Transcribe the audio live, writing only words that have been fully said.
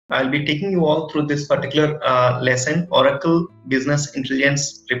I'll be taking you all through this particular lesson, Oracle Business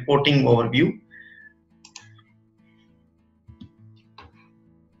Intelligence Reporting Overview.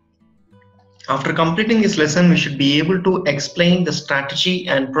 After completing this lesson, we should be able to explain the strategy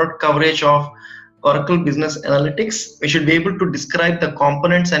and product coverage of Oracle Business Analytics. We should be able to describe the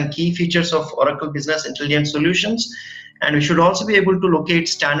components and key features of Oracle Business Intelligence Solutions. And we should also be able to locate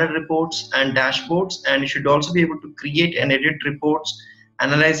standard reports and dashboards. And we should also be able to create and edit reports,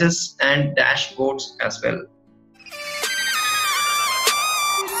 analysis, and dashboards as well.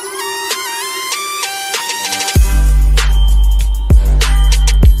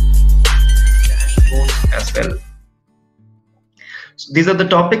 So these are the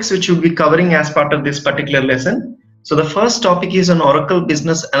topics which we'll be covering as part of this particular lesson. So the first topic is on Oracle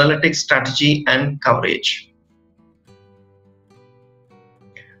Business Analytics Strategy and Coverage.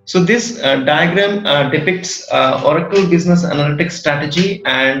 So this diagram depicts Oracle Business Analytics Strategy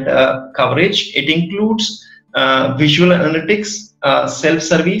and Coverage. It includes visual analytics,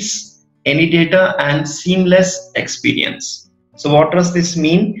 self-service, any data, and seamless experience. So what does this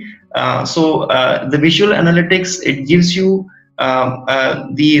mean? The visual analytics, it gives you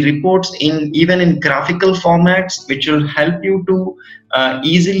the reports even in graphical formats, which will help you to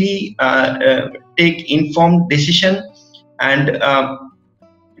easily take informed decision and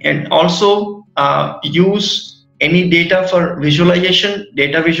also use any data for visualization,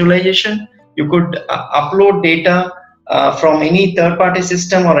 data visualization. You could upload data from any third-party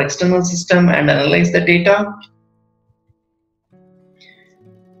system or external system and analyze the data.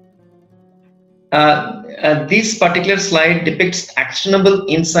 This particular slide depicts actionable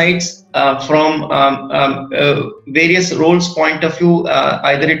insights from various roles point of view.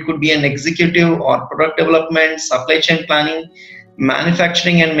 Either it could be an executive or product development, supply chain planning,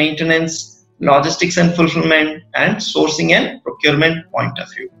 manufacturing and maintenance, logistics and fulfillment, and sourcing and procurement point of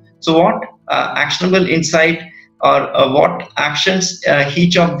view. So what actionable insight or what actions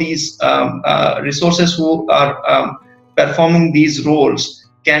each of these resources who are performing these roles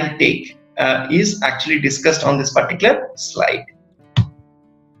can take is actually discussed on this particular slide.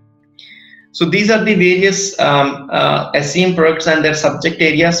 So these are the various SCM products and their subject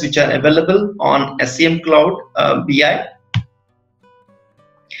areas which are available on SCM Cloud BI.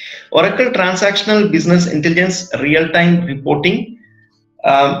 Oracle Transactional Business Intelligence Real-Time Reporting.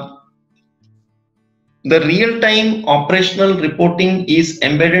 The real-time operational reporting is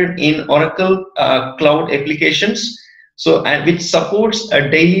embedded in Oracle Cloud applications. So, which supports a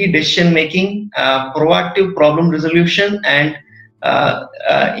daily decision making, proactive problem resolution, and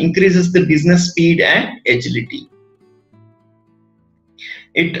increases the business speed and agility.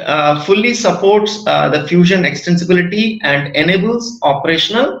 It fully supports the fusion extensibility and enables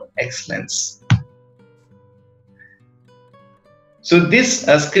operational excellence. So this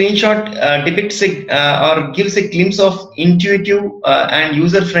screenshot depicts or gives a glimpse of intuitive and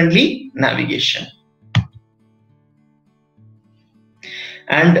user-friendly navigation.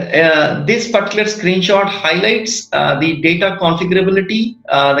 And this particular screenshot highlights the data configurability,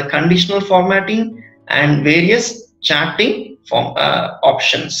 the conditional formatting, and various charting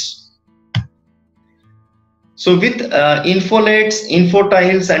options. So with infolets,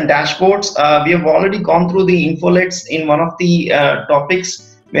 infotiles, and dashboards, we have already gone through the infolets in one of the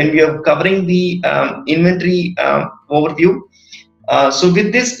topics when we are covering the inventory overview. So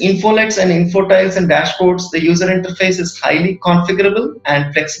with this infolets and infotiles and dashboards, the user interface is highly configurable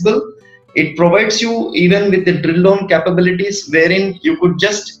and flexible. It provides you even with the drill down capabilities wherein you could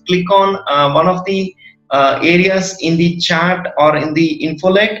just click on one of the areas in the chart or in the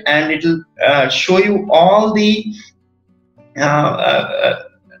infolet, and it will show you all the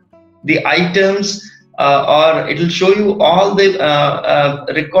items, or it will show you all the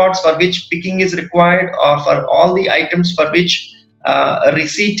records for which picking is required, or for all the items for which a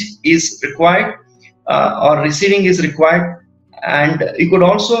receipt is required or receiving is required. And you could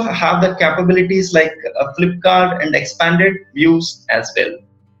also have the capabilities like a flip card and expanded views as well.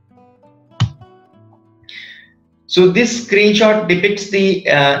 So this screenshot depicts the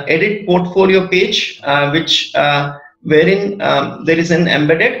edit portfolio page, wherein there is an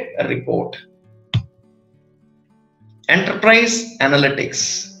embedded report. Enterprise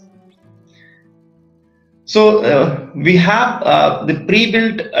analytics. So we have the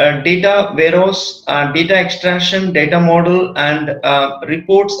pre-built data warehouse, data extraction, data model, and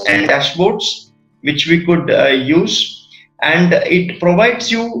reports and dashboards, which we could use. And it provides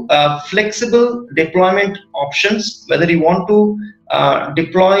you flexible deployment options, whether you want to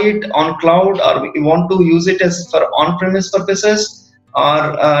deploy it on cloud or you want to use it as for on-premise purposes.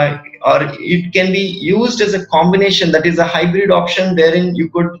 or it can be used as a combination, that is a hybrid option wherein you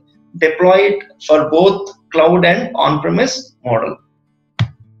could deploy it for both cloud and on-premise model.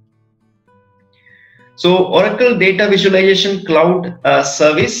 So Oracle Data Visualization Cloud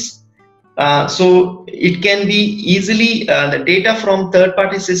Service. So it can be easily, the data from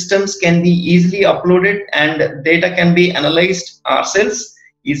third-party systems can be easily uploaded and data can be analyzed ourselves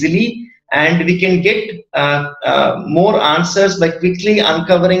easily, and we can get more answers by quickly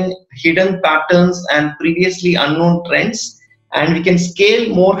uncovering hidden patterns and previously unknown trends, and we can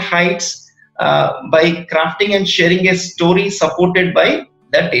scale more heights by crafting and sharing a story supported by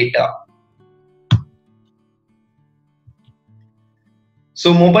the data.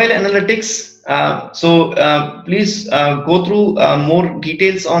 So mobile analytics, please go through more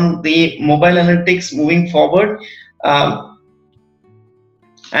details on the mobile analytics moving forward.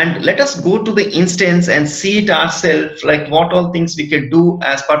 And let us go to the instance and see it ourselves, like what all things we can do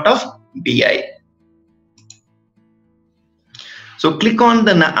as part of BI. So click on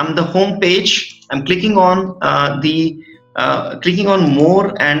the home page. I'm clicking on clicking on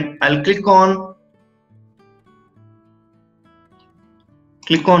more, and I'll click on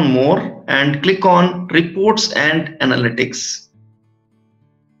more and click on reports and analytics.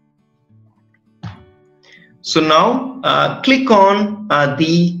 So now click on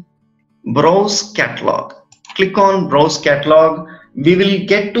the browse catalog. Click on browse catalog. We will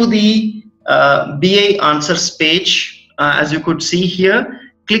get to the BI answers page. As you could see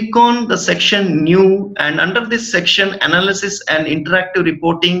here, click on the section new, and under this section analysis and interactive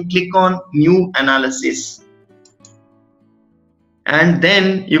reporting, click on new analysis. And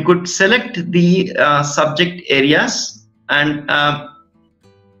then you could select the subject areas, and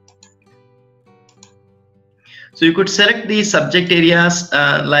so you could select the subject areas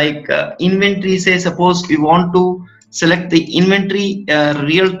like inventory. Say suppose we want to select the inventory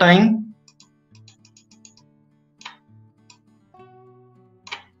real time.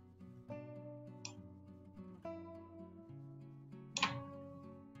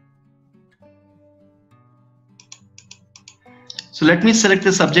 So let me select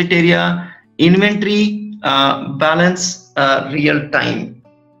the subject area inventory balance real time.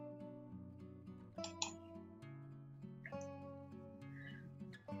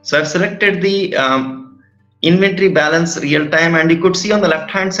 So I've selected the inventory balance real time, and you could see on the left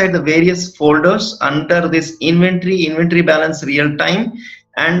hand side the various folders under this inventory balance real time,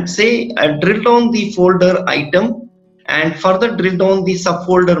 and say I drill down the folder item and further drill down the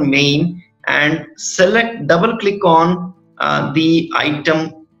subfolder main and select, double click on the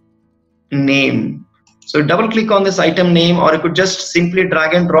item name. So double click on this item name, or you could just simply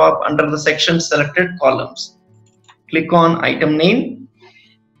drag and drop under the section selected columns. Click on item name,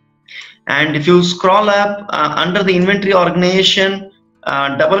 and if you scroll up under the inventory organization,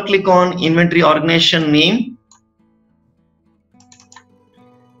 double click on inventory organization name,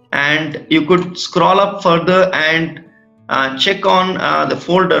 and you could scroll up further and check on the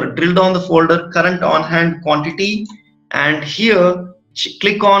folder, drill down the folder current on hand quantity, and here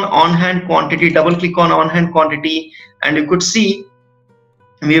click on on-hand quantity, double click on on-hand quantity, and you could see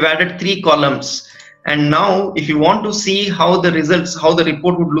we've added 3 columns. And now if you want to see how the results, how the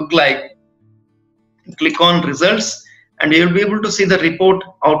report would look like, click on results, and you'll be able to see the report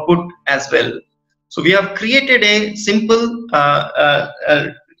output as well. So we have created a simple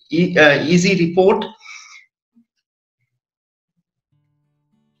easy report.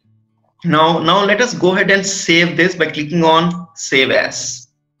 Now let us go ahead and save this by clicking on save as.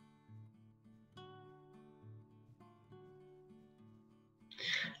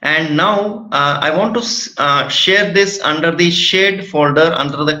 And now I want to share this under the shared folder,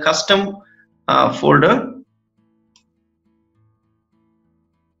 under the custom folder.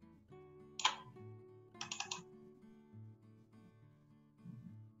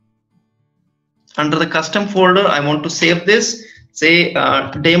 Under the custom folder, I want to save this, say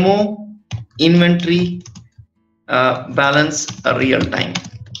demo inventory balance real time.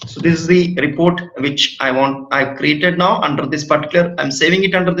 So this is the report which I've created now under this particular, I'm saving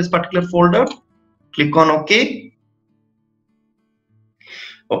it under this particular folder. Click on OK.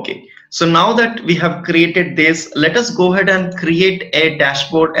 Okay, so now that we have created this, let us go ahead and create a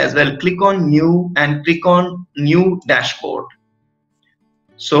dashboard as well. Click on new and click on new dashboard.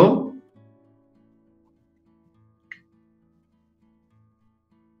 So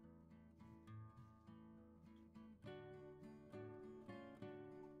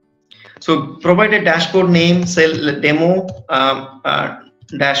provide a dashboard name, say demo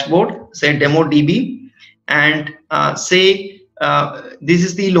dashboard, say demo DB, and say this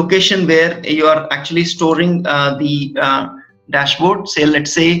is the location where you are actually storing the dashboard. Say,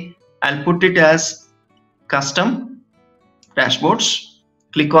 let's say I'll put it as custom dashboards.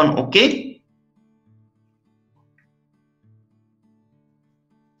 Click on OK.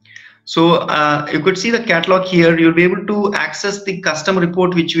 So you could see the catalog here. You'll be able to access the custom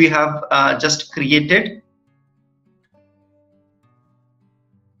report which we have just created.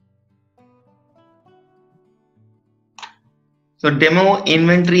 So demo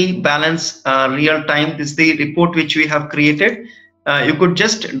inventory balance real time. This is the report which we have created. You could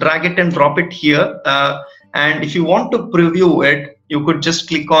just drag it and drop it here. And if you want to preview it, you could just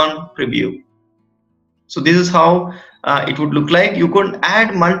click on preview. So this is how it would look like. You could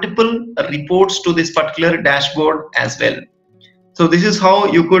add multiple reports to this particular dashboard as well. So this is how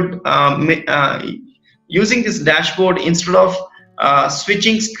you could using this dashboard, instead of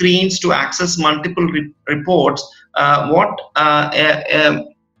switching screens to access multiple reports, what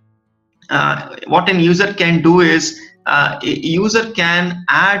an user can do is a user can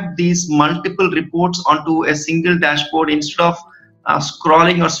add these multiple reports onto a single dashboard. Instead of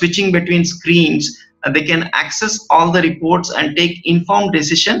scrolling or switching between screens, they can access all the reports and take informed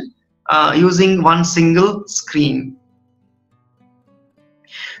decision using one single screen.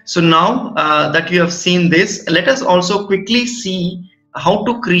 So now that you have seen this, let us also quickly see how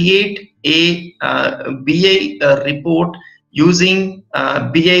to create a BI report using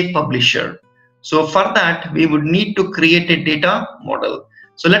BI Publisher. So for that, we would need to create a data model.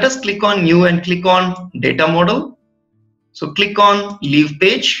 So let us click on New and click on Data Model. So click on Leave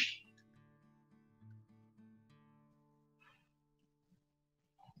Page.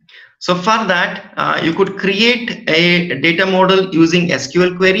 So for that, you could create a data model using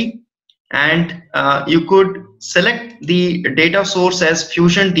SQL query, and you could select the data source as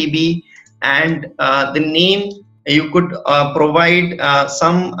Fusion DB, and the name you could provide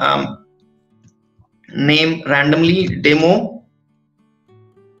some name randomly, demo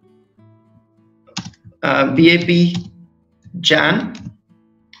BAP Jan.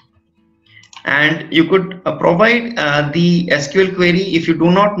 And you could provide the SQL query. If you do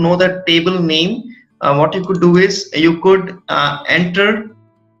not know the table name, what you could do is you could enter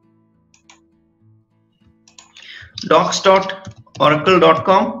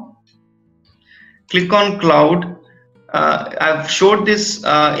docs.oracle.com, click on Cloud. I've showed this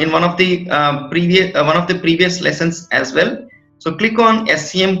in one of the previous lessons as well. So click on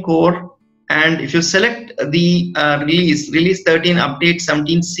SCM Core, and if you select the release 13 update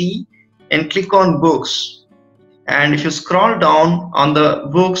 17C, and click on Books, and if you scroll down on the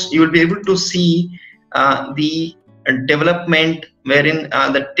books, you will be able to see the development wherein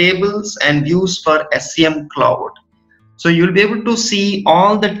the tables and views for SCM Cloud. So you will be able to see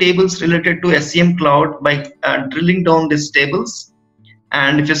all the tables related to SCM Cloud by drilling down these tables.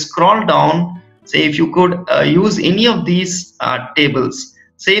 And if you scroll down, say if you could use any of these tables,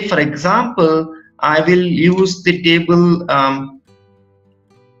 say for example, I will use the table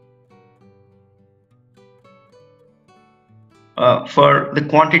for the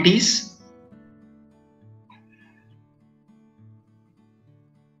quantities.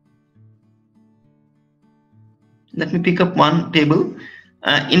 Let me pick up one table,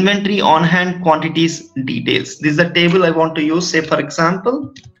 inventory on hand quantities details. This is the table I want to use. Say for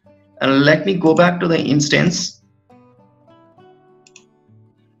example, let me go back to the instance,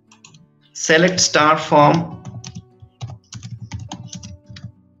 select star form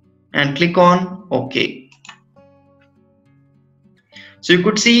and click on OK. So you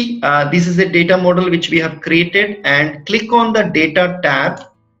could see this is a data model which we have created, and click on the data tab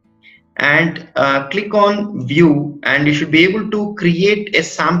and click on view, and you should be able to create a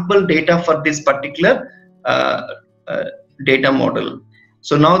sample data for this particular data model.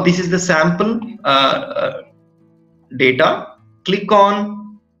 So now this is the sample data. Click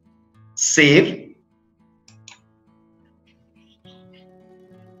on save.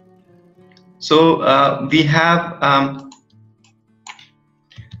 So we have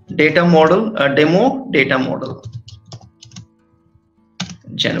data model, demo data model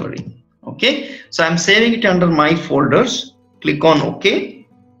January. Okay, so I'm saving it under my folders. Click on OK.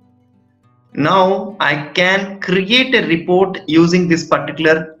 Now I can create a report using this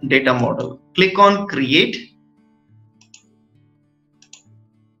particular data model. Click on create.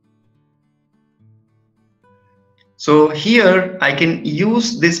 So here I can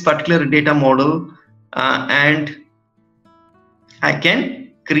use this particular data model and I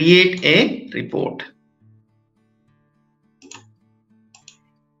can create a report.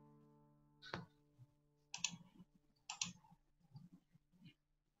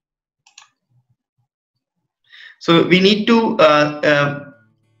 So we need to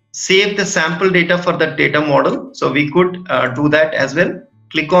save the sample data for the data model. So we could do that as well.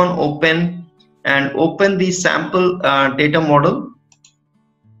 Click on open and open the sample data model.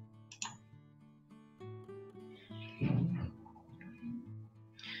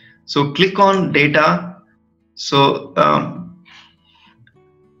 So click on data. So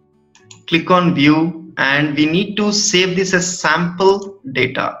click on view, and we need to save this as sample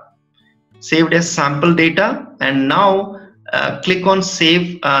data. Saved as sample data, and now click on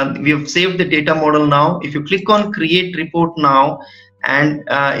save. We have saved the data model now. If you click on create report now, and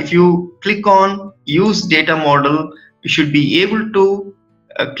if you click on use data model, you should be able to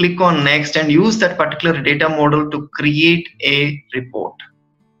click on next and use that particular data model to create a report.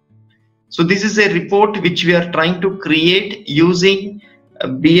 So this is a report which we are trying to create using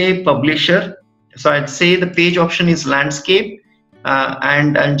BI Publisher. So I'd say the page option is landscape,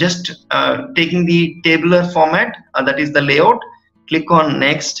 and I'm just taking the tabular format, that is the layout. Click on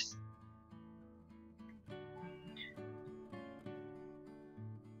next.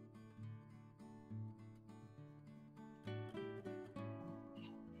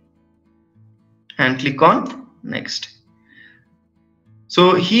 And click on next.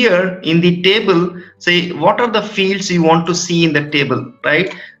 So here in the table, say what are the fields you want to see in the table,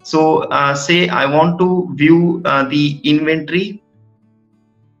 right? So say I want to view the inventory.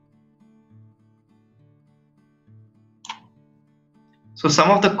 So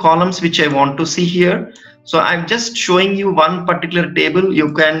some of the columns which I want to see here. So I'm just showing you one particular table.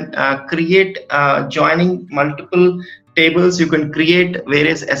 You can create joining multiple tables. You can create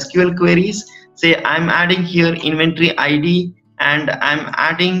various SQL queries. Say I'm adding here inventory ID, and I'm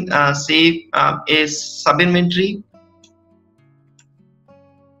adding say a sub inventory,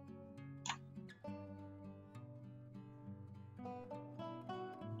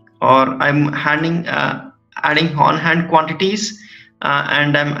 or I'm adding on hand quantities,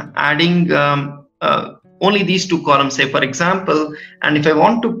 and I'm adding only these two columns, say for example. And if I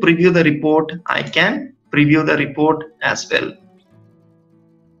want to preview the report, I can preview the report as well.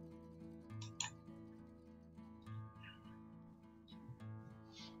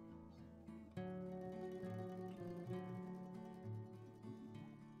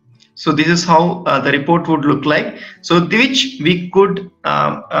 So this is how the report would look like. So which we could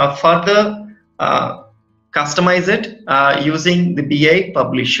further customize it using the BI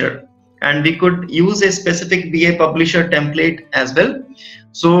Publisher, and we could use a specific BI Publisher template as well.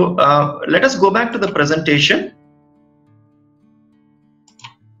 So let us go back to the presentation.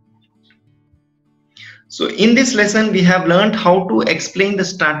 So in this lesson, we have learned how to explain the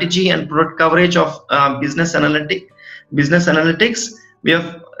strategy and product coverage of business analytics. We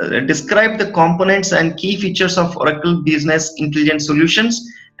have described the components and key features of Oracle Business Intelligence Solutions,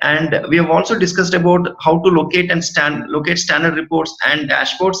 and we have also discussed about how to locate standard reports and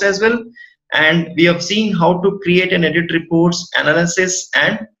dashboards as well. And we have seen how to create and edit reports, analysis,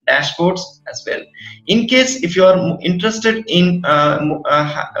 and dashboards as well. In case if you are interested in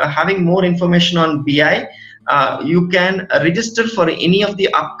having more information on BI, you can register for any of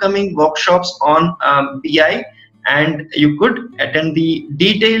the upcoming workshops on BI, and you could attend the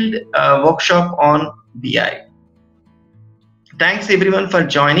detailed workshop on BI. Thanks everyone for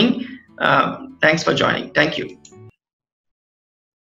joining. Thanks for joining. Thank you.